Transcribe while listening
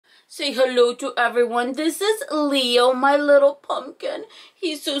Say hello to everyone. This is Leo, my little pumpkin.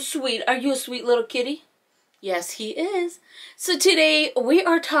 He's so sweet. Are you a sweet little kitty? Yes, he is. So today we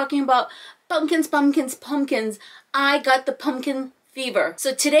are talking about pumpkins, pumpkins, pumpkins. I got the pumpkin fever.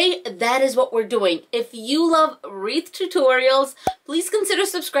 So today that is what we're doing. If you love wreath tutorials, please consider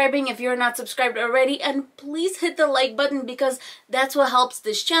subscribing if you're not subscribed already, and please hit the like button because that's what helps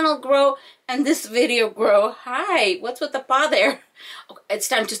this channel grow and this video grow. Hi, what's with the paw there? Okay, it's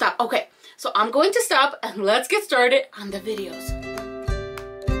time to stop. Okay, so I'm going to stop and let's get started on the videos.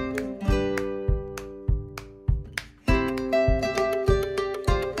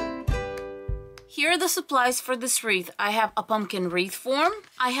 Here are the supplies for this wreath. I have a pumpkin wreath form.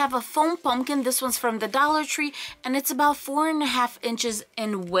 I have a foam pumpkin. This one's from the Dollar Tree and it's about 4.5 inches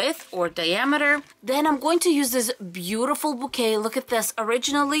in width or diameter. Then I'm going to use this beautiful bouquet. Look at this.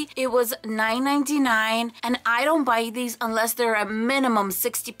 Originally it was $9.99 and I don't buy these unless they're a minimum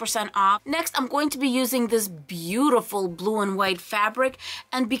 60% off. Next, I'm going to be using this beautiful blue and white fabric,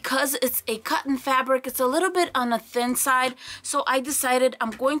 and because it's a cotton fabric, it's a little bit on the thin side, so I decided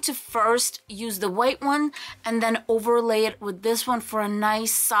I'm going to first use the white one and then overlay it with this one for a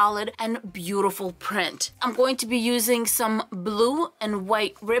nice solid and beautiful print. I'm going to be using some blue and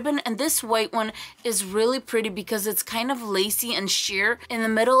white ribbon, and this white one is really pretty because it's kind of lacy and sheer in the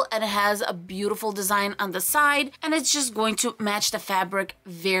middle and it has a beautiful design on the side, and it's just going to match the fabric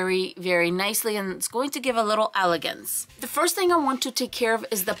very, very nicely, and it's going to give a little elegance. The first thing I want to take care of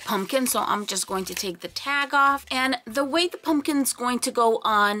is the pumpkin, so I'm just going to take the tag off, and the way the pumpkin is going to go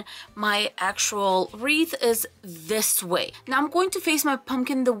on my actual wreath is this way. Now I'm going to face my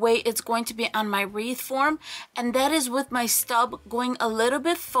pumpkin the way it's going to be on my wreath form, and that is with my stub going a little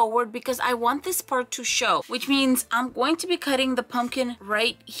bit forward because I want this part to show, which means I'm going to be cutting the pumpkin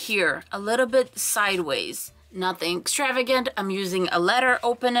right here, a little bit sideways. Nothing extravagant. I'm using a letter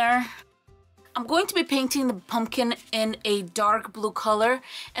opener. I'm going to be painting the pumpkin in a dark blue color,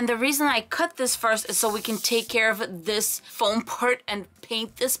 and the reason I cut this first is so we can take care of this foam part and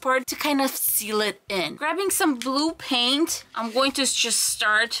paint this part to kind of seal it in. Grabbing some blue paint, I'm going to just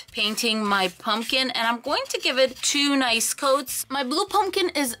start painting my pumpkin, and I'm going to give it 2 nice coats. My blue pumpkin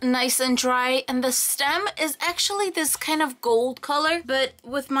is nice and dry, and the stem is actually this kind of gold color, but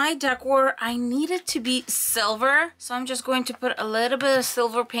with my decor I need it to be silver, so I'm just going to put a little bit of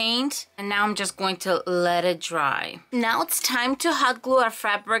silver paint, and now I'm just going to let it dry. Now it's time to hot glue our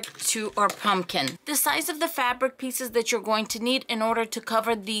fabric to our pumpkin. The size of the fabric pieces that you're going to need in order to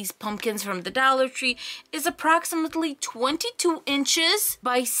cover these pumpkins from the Dollar Tree is approximately 22 inches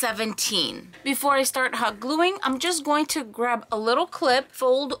by 17. Before I start hot gluing, I'm just going to grab a little clip,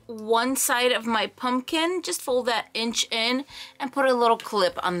 fold one side of my pumpkin, just fold that inch in and put a little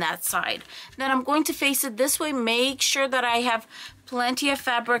clip on that side. Then I'm going to face it this way. Make sure that I have plenty of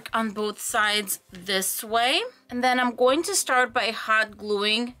fabric on both sides this way, and then I'm going to start by hot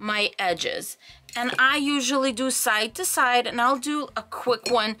gluing my edges, and I usually do side to side, and I'll do a quick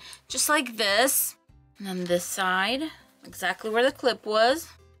one just like this, and then this side exactly where the clip was.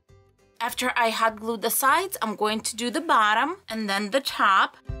 After I hot glued the sides, I'm going to do the bottom and then the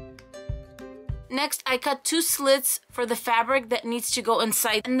top. Next, I cut 2 slits for the fabric that needs to go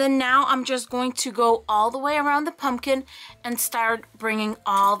inside. And then now I'm just going to go all the way around the pumpkin and start bringing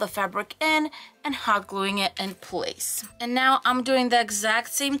all the fabric in and hot gluing it in place. And now I'm doing the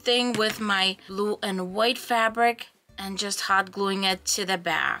exact same thing with my blue and white fabric and just hot gluing it to the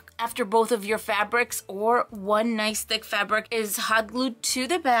back. After both of your fabrics or one nice thick fabric is hot glued to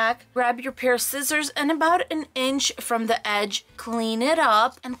the back, grab your pair of scissors and about 1 inch from the edge, clean it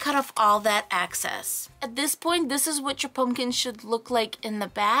up and cut off all that excess. At this point, this is what your pumpkin should look like in the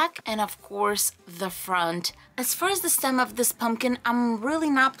back and of course the front. As far as the stem of this pumpkin, I'm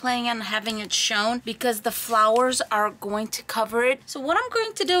really not planning on having it shown because the flowers are going to cover it. So what I'm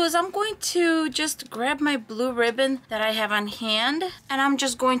going to do is I'm going to just grab my blue ribbon that I have on hand and I'm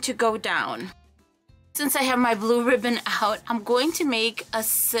just going to go down. Since I have my blue ribbon out, I'm going to make a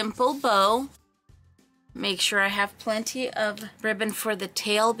simple bow. Make sure I have plenty of ribbon for the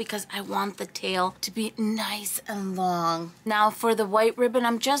tail because I want the tail to be nice and long. Now for the white ribbon,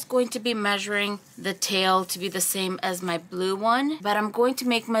 I'm just going to be measuring the tail to be the same as my blue one, but I'm going to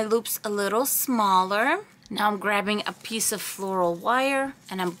make my loops a little smaller. Now I'm grabbing a piece of floral wire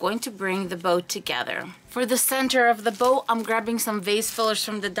and I'm going to bring the bow together. For the center of the bow, I'm grabbing some vase fillers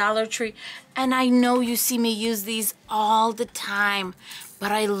from the Dollar Tree, and I know you see me use these all the time,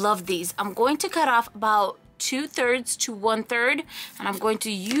 but I love these. I'm going to cut off about 2/3 to 1/3, and I'm going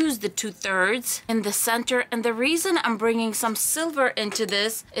to use the 2/3 in the center. And the reason I'm bringing some silver into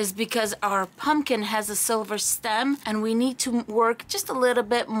this is because our pumpkin has a silver stem, and we need to work just a little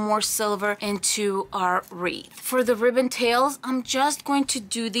bit more silver into our wreath. For the ribbon tails, I'm just going to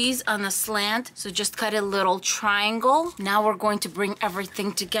do these on a slant, so just cut a little triangle. Now we're going to bring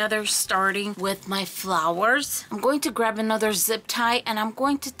everything together, starting with my flowers. I'm going to grab another zip tie, and I'm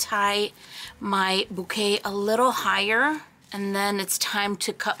going to tie my bouquet a little higher, and then it's time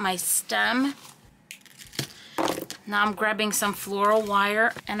to cut my stem. Now I'm grabbing some floral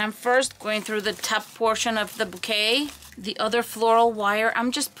wire, and I'm first going through the top portion of the bouquet. The other floral wire,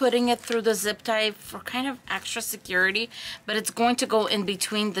 I'm just putting it through the zip tie for kind of extra security, but it's going to go in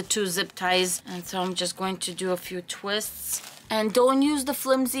between the two zip ties, and so I'm just going to do a few twists. And don't use the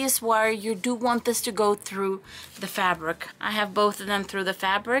flimsiest wire. You do want this to go through the fabric. I have both of them through the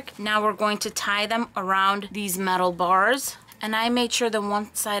fabric. Now we're going to tie them around these metal bars. And I made sure that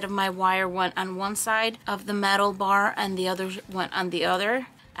one side of my wire went on one side of the metal bar and the other went on the other.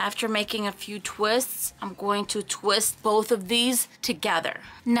 After making a few twists, I'm going to twist both of these together.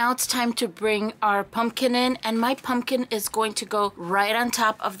 Now it's time to bring our pumpkin in, and my pumpkin is going to go right on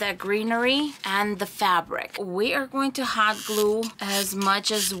top of that greenery and the fabric. We are going to hot glue as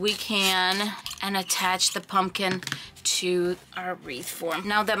much as we can and attach the pumpkin to our wreath form.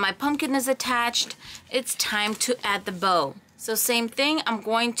 Now that my pumpkin is attached, it's time to add the bow. So same thing, I'm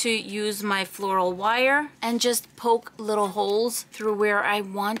going to use my floral wire and just poke little holes through where I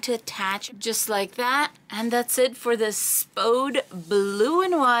want to attach, just like that. And that's it for the Spode blue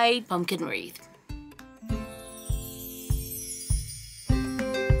and white pumpkin wreath.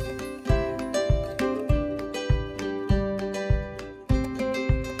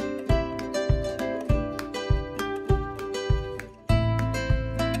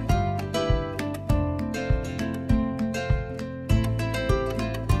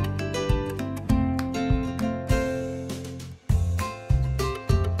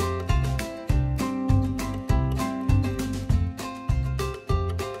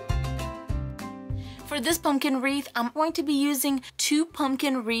 For this pumpkin wreath, I'm going to be using 2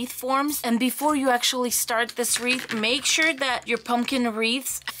 pumpkin wreath forms. And before you actually start this wreath, make sure that your pumpkin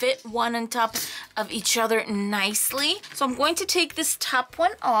wreaths fit one on top of each other nicely. So I'm going to take this top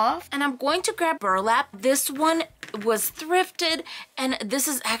one off, and I'm going to grab burlap. This one was thrifted, and this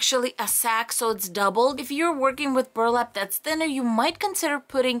is actually a sack, so it's doubled. If you're working with burlap that's thinner, you might consider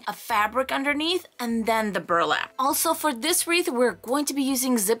putting a fabric underneath and then the burlap. Also, for this wreath, we're going to be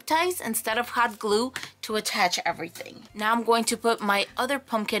using zip ties instead of hot glue to attach everything. Now I'm going to put my other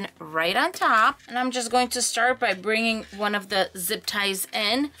pumpkin right on top, and I'm just going to start by bringing one of the zip ties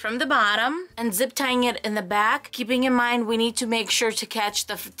in from the bottom and zip tying it in the back, keeping in mind we need to make sure to catch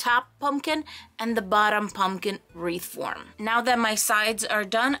the top pumpkin and the bottom pumpkin wreath form. Now that my sides are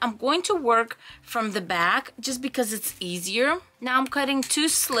done, I'm going to work from the back just because it's easier. Now I'm cutting 2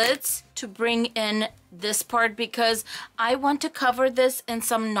 slits to bring in this part because I want to cover this in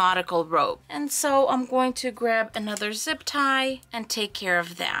some nautical rope. And so I'm going to grab another zip tie and take care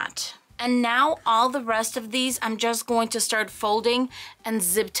of that. And now all the rest of these, I'm just going to start folding and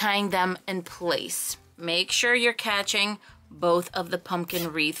zip tying them in place. Make sure you're catching both of the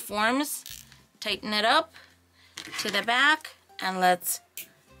pumpkin wreath forms. Tighten it up to the back, and let's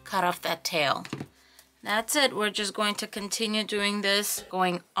cut off that tail. That's it. We're just going to continue doing this,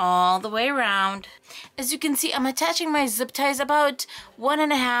 going all the way around. As you can see, I'm attaching my zip ties about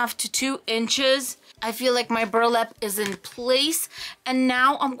 1.5 to 2 inches. I feel like my burlap is in place, and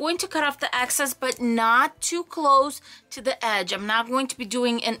now I'm going to cut off the excess, but not too close to the edge. I'm not going to be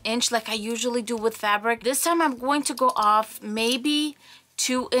doing 1 inch like I usually do with fabric. This time I'm going to go off maybe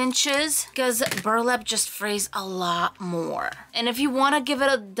 2 inches because burlap just frays a lot more. And if you want to give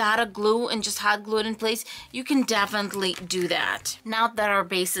it a dot of glue and just hot glue it in place, you can definitely do that. Now that our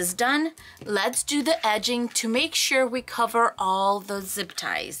base is done, let's do the edging to make sure we cover all the zip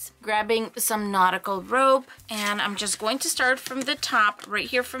ties. Grabbing some nautical rope, and I'm just going to start from the top right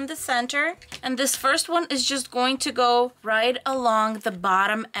here from the center. And this first one is just going to go right along the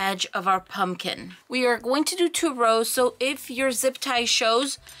bottom edge of our pumpkin. We are going to do 2 rows, so if your zip tie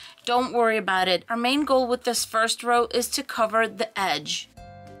shows, don't worry about it. Our main goal with this first row is to cover the edge.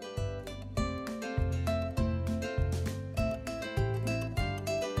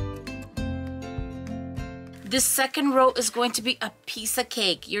 This second row is going to be a piece of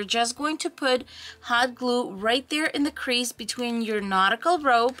cake. You're just going to put hot glue right there in the crease between your nautical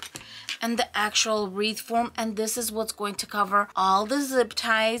rope and the actual wreath form, and this is what's going to cover all the zip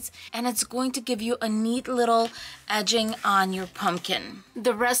ties, and it's going to give you a neat little edging on your pumpkin.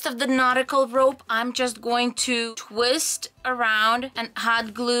 The rest of the nautical rope, I'm just going to twist around and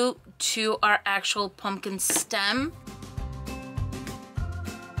hot glue to our actual pumpkin stem.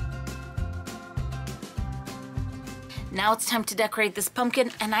 Now it's time to decorate this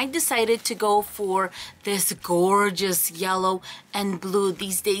pumpkin, and I decided to go for this gorgeous yellow and blue.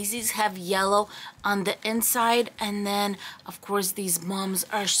 These daisies have yellow on the inside, and then of course these mums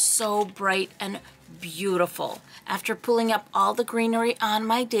are so bright and beautiful. After pulling up all the greenery on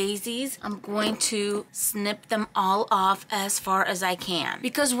my daisies, I'm going to snip them all off as far as I can.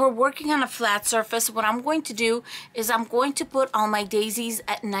 Because we're working on a flat surface, what I'm going to do is I'm going to put all my daisies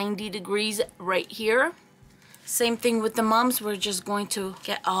at 90 degrees right here. Same thing with the mums. We're just going to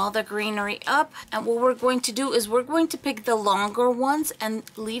get all the greenery up, and what we're going to do is we're going to pick the longer ones and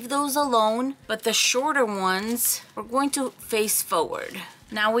leave those alone, but the shorter ones we're going to face forward.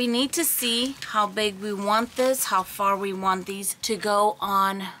 Now we need to see how big we want this, how far we want these to go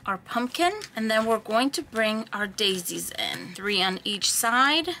on our pumpkin, and then we're going to bring our daisies in, 3 on each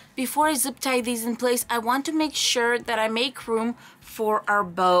side. Before I zip tie these in place, I want to make sure that I make room for our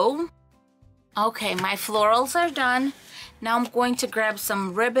bow. Okay, my florals are done. Now I'm going to grab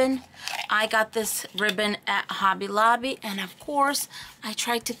some ribbon. I got this ribbon at Hobby Lobby, and of course I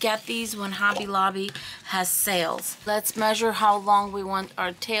try to get these when Hobby Lobby has sales. Let's measure how long we want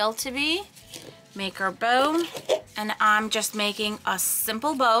our tail to be. Make our bow, and I'm just making a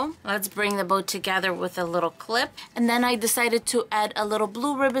simple bow. Let's bring the bow together with a little clip, and then I decided to add a little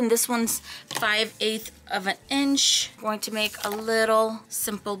blue ribbon. This one's 5/8 of an inch. I'm going to make a little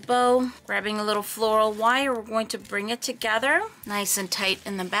simple bow. Grabbing a little floral wire, we're going to bring it together nice and tight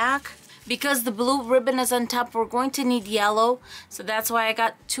in the back. Because the blue ribbon is on top, we're going to need yellow, so that's why I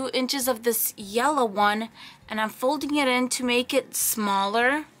got 2 inches of this yellow one, and I'm folding it in to make it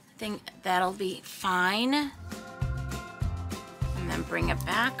smaller. I think that'll be fine. And then bring it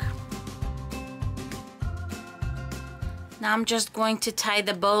back. Now I'm just going to tie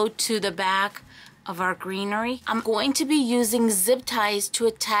the bow to the back of our greenery. I'm going to be using zip ties to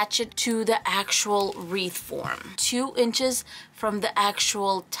attach it to the actual wreath form. 2 inches from the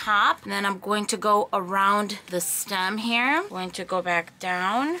actual top. And then I'm going to go around the stem here. I'm going to go back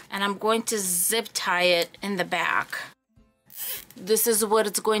down, and I'm going to zip tie it in the back. This is what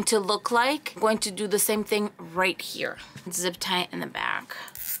it's going to look like. I'm going to do the same thing right here. Zip tie it in the back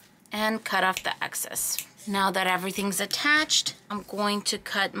and cut off the excess. Now that everything's attached, I'm going to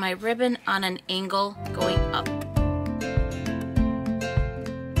cut my ribbon on an angle going up.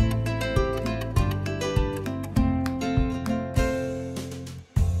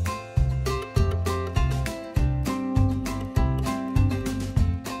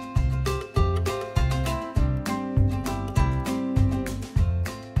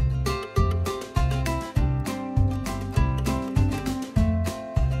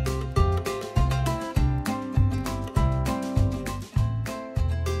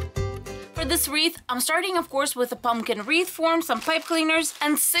 This wreath, I'm starting of course with a pumpkin wreath form, some pipe cleaners,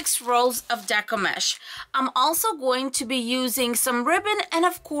 and 6 rolls of Deco mesh. I'm also going to be using some ribbon and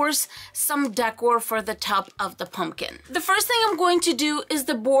of course some decor for the top of the pumpkin. The first thing I'm going to do is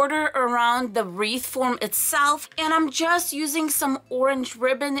the border around the wreath form itself, and I'm just using some orange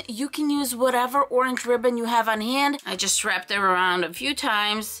ribbon. You can use whatever orange ribbon you have on hand. I just wrapped it around a few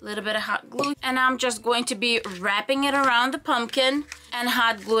times, a little bit of hot glue, and I'm just going to be wrapping it around the pumpkin and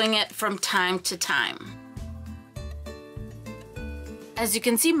hot gluing it from time to time. As you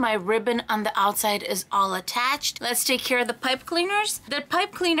can see, my ribbon on the outside is all attached. Let's take care of the pipe cleaners. The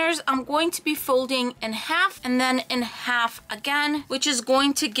pipe cleaners I'm going to be folding in half and then in half again, which is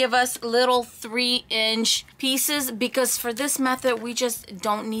going to give us little 3-inch pieces, because for this method we just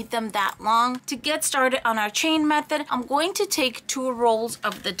don't need them that long. To get started on our chain method, I'm going to take 2 rolls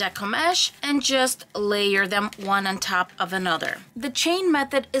of the Deco mesh and just layer them one on top of another. The chain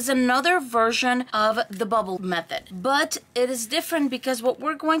method is another version of the bubble method, but it is different because what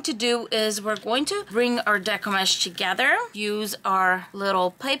we're going to do is we're going to bring our Deco mesh together, use our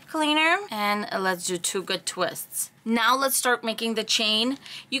little pipe cleaner, and let's do 2 good twists. Now let's start making the chain.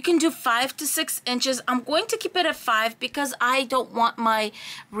 You can do 5 to 6 inches. I'm going to keep it at 5 because I don't want my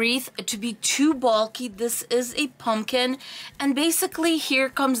wreath to be too bulky. This is a pumpkin, and basically here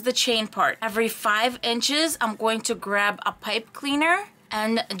comes the chain part. Every 5 inches, I'm going to grab a pipe cleaner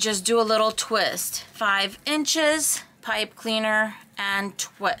and just do a little twist. 5 inches, pipe cleaner, and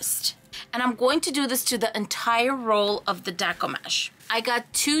twist. And I'm going to do this to the entire roll of the Deco Mesh. I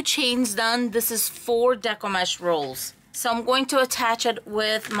got 2 chains done. This is 4 Deco Mesh rolls. So I'm going to attach it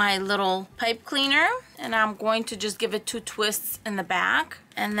with my little pipe cleaner, and I'm going to just give it 2 twists in the back.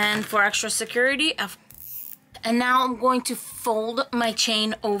 And then for extra security, and now I'm going to fold my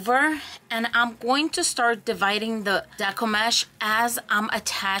chain over, and I'm going to start dividing the Deco Mesh as I'm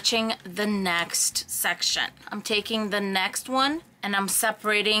attaching the next section. I'm taking the next one and I'm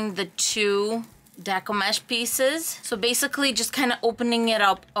separating the 2 Deco Mesh pieces. So basically just kind of opening it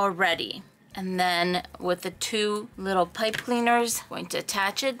up already. And then with the 2 little pipe cleaners, going to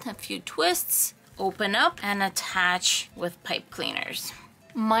attach it, a few twists, open up and attach with pipe cleaners.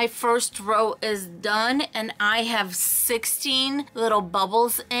 My first row is done, and I have 16 little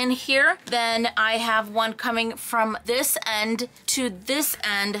bubbles in here. Then I have one coming from this end to this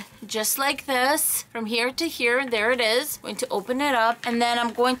end, just like this, from here to here. There it is. I'm going to open it up, and then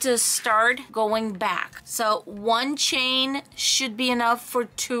I'm going to start going back. So 1 chain should be enough for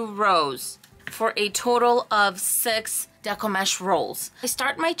 2 rows, for a total of 6 Deco Mesh rolls. I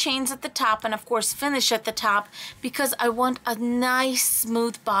start my chains at the top and of course finish at the top because I want a nice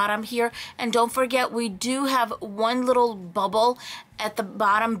smooth bottom here. And don't forget, we do have 1 little bubble at the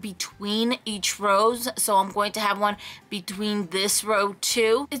bottom between each rows, so I'm going to have one between this row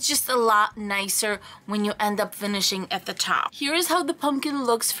too. It's just a lot nicer when you end up finishing at the top. Here's how the pumpkin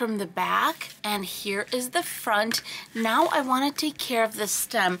looks from the back, and here is the front. Now I want to take care of the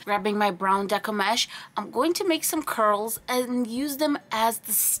stem. Grabbing my brown Deco Mesh, I'm going to make some curls and use them as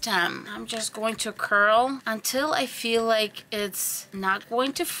the stem. I'm just going to curl until I feel like it's not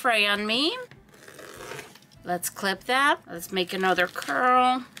going to fray on me. Let's clip that. Let's make another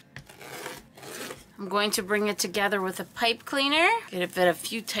curl. I'm going to bring it together with a pipe cleaner. Give it a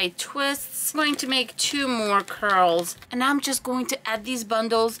few tight twists. I'm going to make 2 more curls, and I'm just going to add these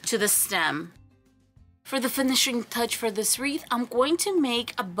bundles to the stem. For the finishing touch for this wreath, I'm going to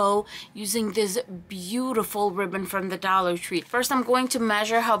make a bow using this beautiful ribbon from the Dollar Tree. First, I'm going to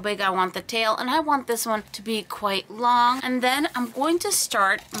measure how big I want the tail, and I want this one to be quite long. And then I'm going to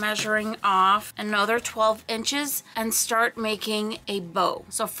start measuring off another 12 inches and start making a bow.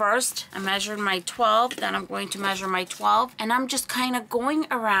 So first, I measured my 12, then I'm going to measure my 12, and I'm just kind of going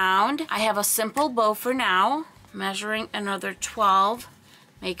around. I have a simple bow for now. Measuring another 12,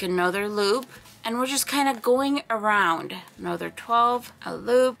 make another loop. And we're just kind of going around. Another 12, a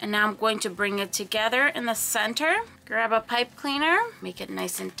loop, and now I'm going to bring it together in the center. Grab a pipe cleaner, make it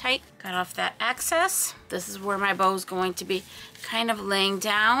nice and tight, cut off that excess. This is where my bow is going to be kind of laying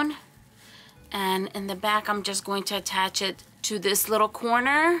down. And in the back, I'm just going to attach it to this little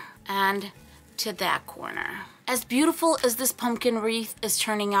corner and to that corner. As beautiful as this pumpkin wreath is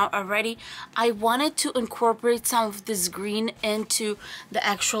turning out already, I wanted to incorporate some of this green into the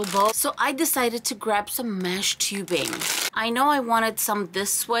actual bow. So I decided to grab some mesh tubing. I know I wanted some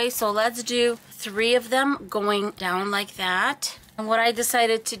this way, so let's do 3 of them going down like that. And what I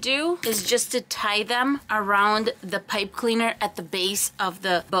decided to do is just to tie them around the pipe cleaner at the base of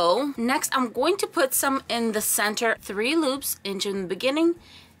the bow. Next, I'm going to put some in the center, 3 loops, inch in the beginning,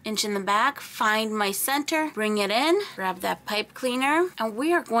 inch in the back, find my center, bring it in, grab that pipe cleaner, and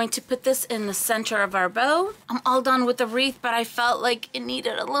we are going to put this in the center of our bow. I'm all done with the wreath, but I felt like it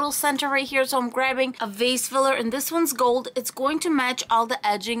needed a little center right here, so I'm grabbing a vase filler, and this one's gold. It's going to match all the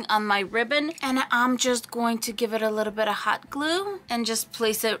edging on my ribbon, and I'm just going to give it a little bit of hot glue and just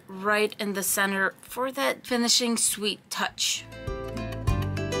place it right in the center for that finishing sweet touch.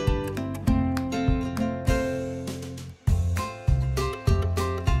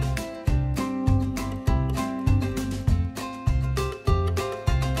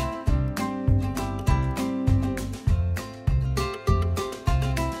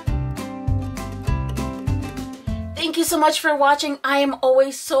 Thank you so much for watching. I am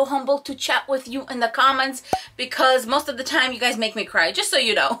always so humbled to chat with you in the comments because most of the time you guys make me cry, just so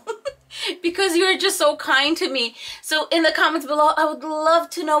you know. Because you're just so kind to me. So in the comments below, I would love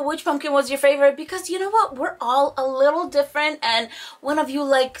to know which pumpkin was your favorite, because you know what? We're all a little different, and one of you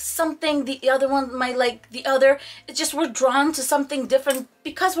like something, the other one might like the other. It's just we're drawn to something different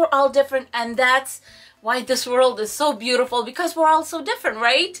because we're all different, and that's why this world is so beautiful, because we're all so different,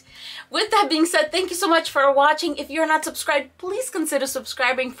 right? With that being said, thank you so much for watching. If you're not subscribed, please consider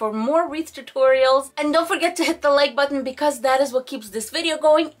subscribing for more wreath tutorials. And don't forget to hit the like button, because that is what keeps this video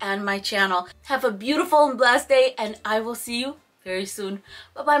going and my channel. Have a beautiful and blessed day, and I will see you very soon.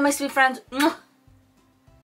 Bye-bye, my sweet friends.